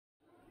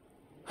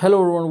Hello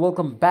everyone,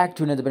 welcome back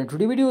to another video.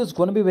 Today video is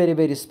going to be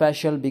very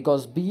special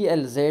because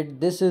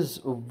BLZ, this is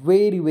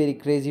very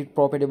crazy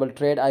profitable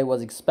trade I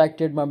was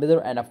expected my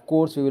brother, and of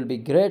course we will be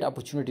great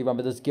opportunity my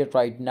brothers get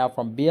right now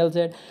from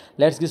BLZ.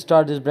 Let's get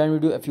started this brand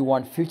video. If you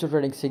want future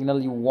trading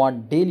signal, you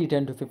want daily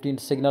 10 to 15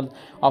 signals,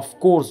 of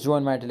course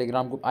join my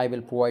telegram group. I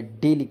will provide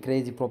daily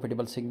crazy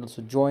profitable signals,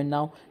 so join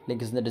now,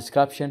 link is in the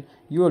description.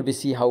 You will be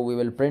see how we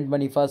will print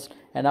money first,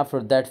 and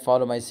after that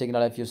follow my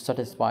signal if you're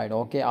satisfied.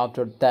 Okay,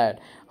 after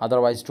that,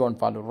 otherwise don't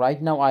follow.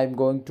 Right now I'm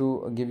going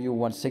to give you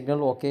one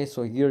signal. Okay,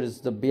 so here is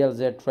the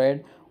BLZ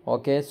trade.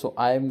 Okay, so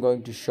I am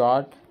going to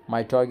short.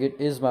 My target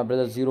is my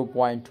brother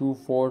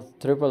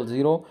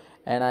 0.24000,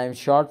 and I am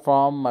short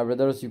from my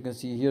brothers. You can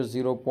see here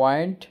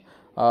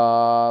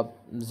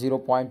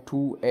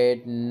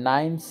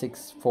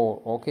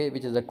 0.28964. okay,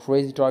 which is a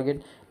crazy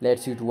target.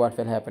 Let's see to what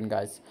will happen,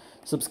 guys.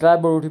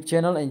 Subscribe our YouTube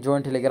channel and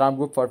join telegram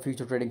group for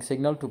future trading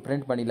signal to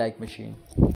print money like machine.